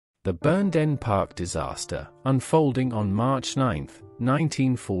The Burnden Park disaster, unfolding on March 9,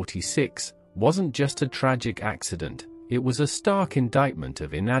 1946, wasn't just a tragic accident, it was a stark indictment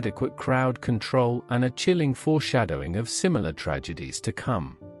of inadequate crowd control and a chilling foreshadowing of similar tragedies to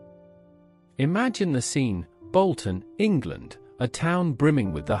come. Imagine the scene: Bolton, England, a town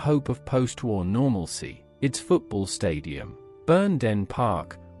brimming with the hope of post-war normalcy, its football stadium, Burnden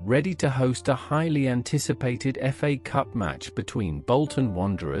Park, ready to host a highly anticipated FA Cup match between Bolton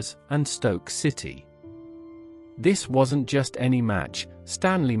Wanderers and Stoke City. This wasn't just any match.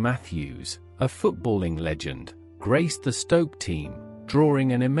 Stanley Matthews, a footballing legend, graced the Stoke team,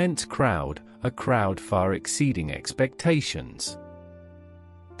 drawing an immense crowd, a crowd far exceeding expectations.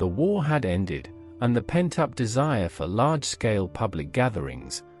 The war had ended, and the pent-up desire for large-scale public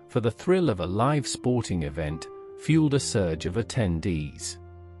gatherings, for the thrill of a live sporting event, fueled a surge of attendees.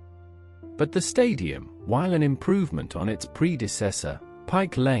 But the stadium, while an improvement on its predecessor,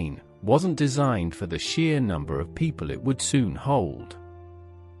 Pike Lane, wasn't designed for the sheer number of people it would soon hold.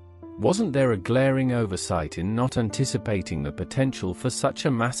 Wasn't there a glaring oversight in not anticipating the potential for such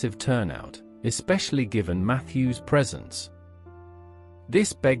a massive turnout, especially given Matthews' presence?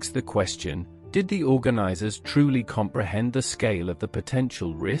 This begs the question: did the organizers truly comprehend the scale of the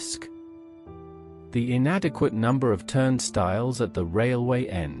potential risk? The inadequate number of turnstiles at the railway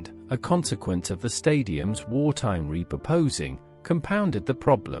end, a consequence of the stadium's wartime repurposing, compounded the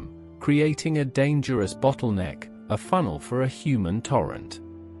problem, creating a dangerous bottleneck, a funnel for a human torrent.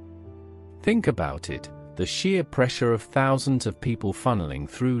 Think about it: the sheer pressure of thousands of people funneling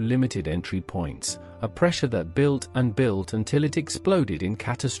through limited entry points, a pressure that built and built until it exploded in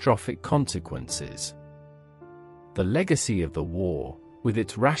catastrophic consequences. The legacy of the war, with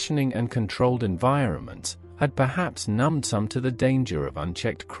its rationing and controlled environments, had perhaps numbed some to the danger of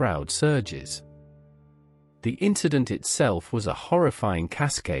unchecked crowd surges. The incident itself was a horrifying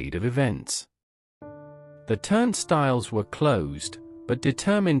cascade of events. The turnstiles were closed, but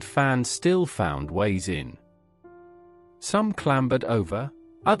determined fans still found ways in. Some clambered over,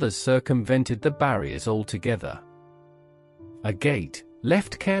 others circumvented the barriers altogether. A gate,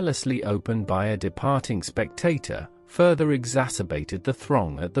 left carelessly open by a departing spectator, further exacerbated the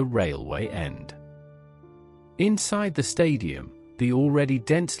throng at the railway end. Inside the stadium, the already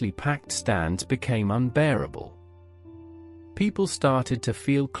densely packed stands became unbearable. People started to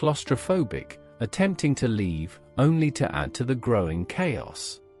feel claustrophobic, attempting to leave, only to add to the growing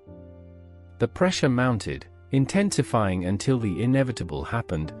chaos. The pressure mounted, intensifying until the inevitable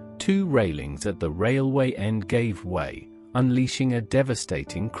happened: two railings at the railway end gave way, unleashing a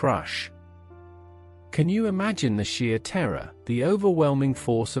devastating crush. Can you imagine the sheer terror, the overwhelming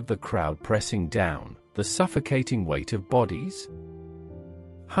force of the crowd pressing down, the suffocating weight of bodies?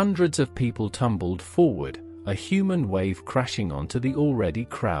 Hundreds of people tumbled forward, a human wave crashing onto the already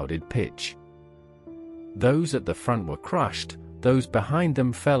crowded pitch. Those at the front were crushed, those behind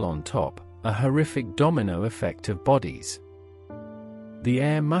them fell on top, a horrific domino effect of bodies. The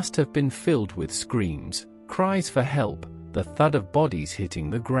air must have been filled with screams, cries for help, the thud of bodies hitting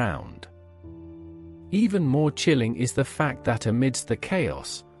the ground. Even more chilling is the fact that amidst the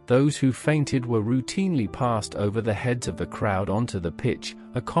chaos, those who fainted were routinely passed over the heads of the crowd onto the pitch,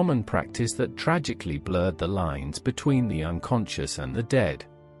 a common practice that tragically blurred the lines between the unconscious and the dead.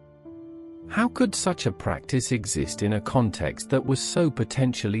 How could such a practice exist in a context that was so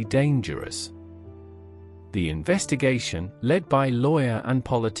potentially dangerous? The investigation, led by lawyer and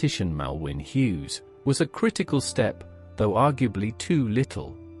politician Malwyn Hughes, was a critical step, though arguably too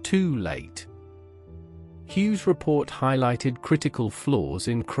little, too late. Hughes' report highlighted critical flaws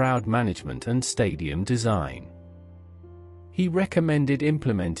in crowd management and stadium design. He recommended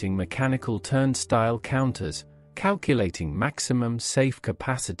implementing mechanical turnstile counters, calculating maximum safe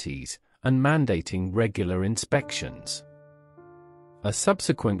capacities, and mandating regular inspections. A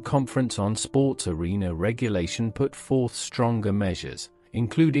subsequent conference on sports arena regulation put forth stronger measures,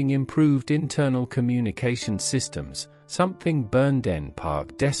 including improved internal communication systems, something Burnden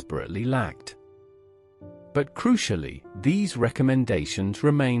Park desperately lacked. But crucially, these recommendations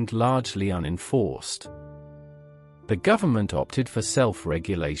remained largely unenforced. The government opted for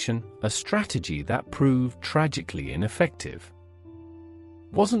self-regulation, a strategy that proved tragically ineffective.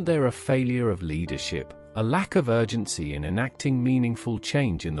 Wasn't there a failure of leadership, a lack of urgency in enacting meaningful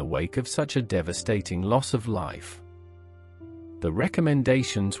change in the wake of such a devastating loss of life? The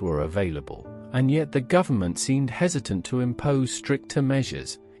recommendations were available, and yet the government seemed hesitant to impose stricter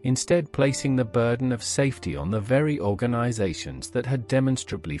measures, instead placing the burden of safety on the very organizations that had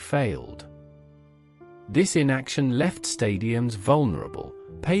demonstrably failed. This inaction left stadiums vulnerable,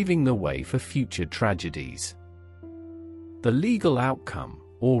 paving the way for future tragedies. The legal outcome,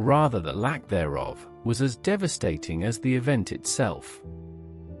 or rather the lack thereof, was as devastating as the event itself.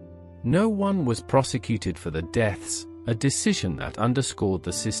 No one was prosecuted for the deaths, a decision that underscored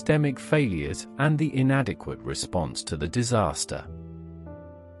the systemic failures and the inadequate response to the disaster.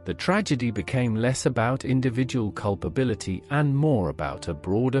 The tragedy became less about individual culpability and more about a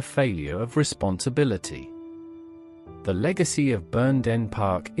broader failure of responsibility. The legacy of Burnden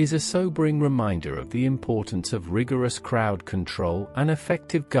Park is a sobering reminder of the importance of rigorous crowd control and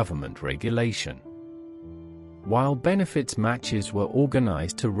effective government regulation. While benefits matches were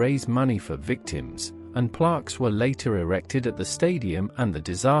organized to raise money for victims, and plaques were later erected at the stadium and the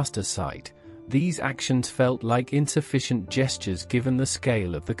disaster site, these actions felt like insufficient gestures given the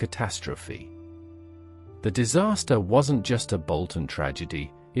scale of the catastrophe. The disaster wasn't just a Bolton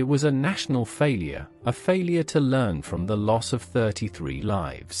tragedy, it was a national failure, a failure to learn from the loss of 33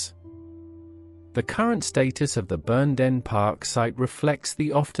 lives. The current status of the Burnden Park site reflects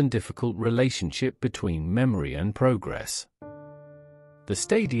the often difficult relationship between memory and progress. The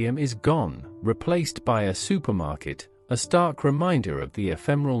stadium is gone, replaced by a supermarket, a stark reminder of the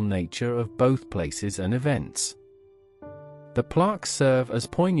ephemeral nature of both places and events. The plaques serve as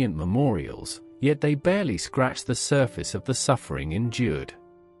poignant memorials, yet they barely scratch the surface of the suffering endured.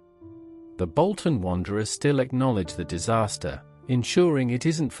 The Bolton Wanderers still acknowledge the disaster, ensuring it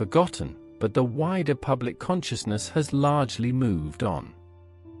isn't forgotten, but the wider public consciousness has largely moved on.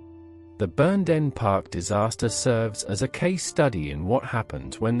 The Burnden Park disaster serves as a case study in what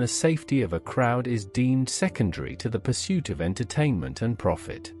happens when the safety of a crowd is deemed secondary to the pursuit of entertainment and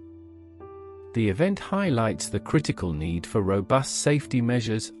profit. The event highlights the critical need for robust safety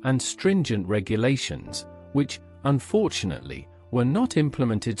measures and stringent regulations, which, unfortunately, were not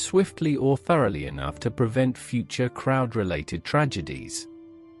implemented swiftly or thoroughly enough to prevent future crowd-related tragedies.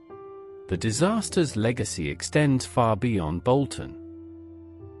 The disaster's legacy extends far beyond Bolton.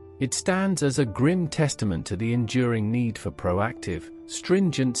 It stands as a grim testament to the enduring need for proactive,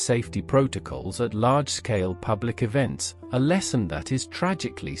 stringent safety protocols at large-scale public events, a lesson that is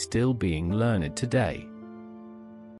tragically still being learned today.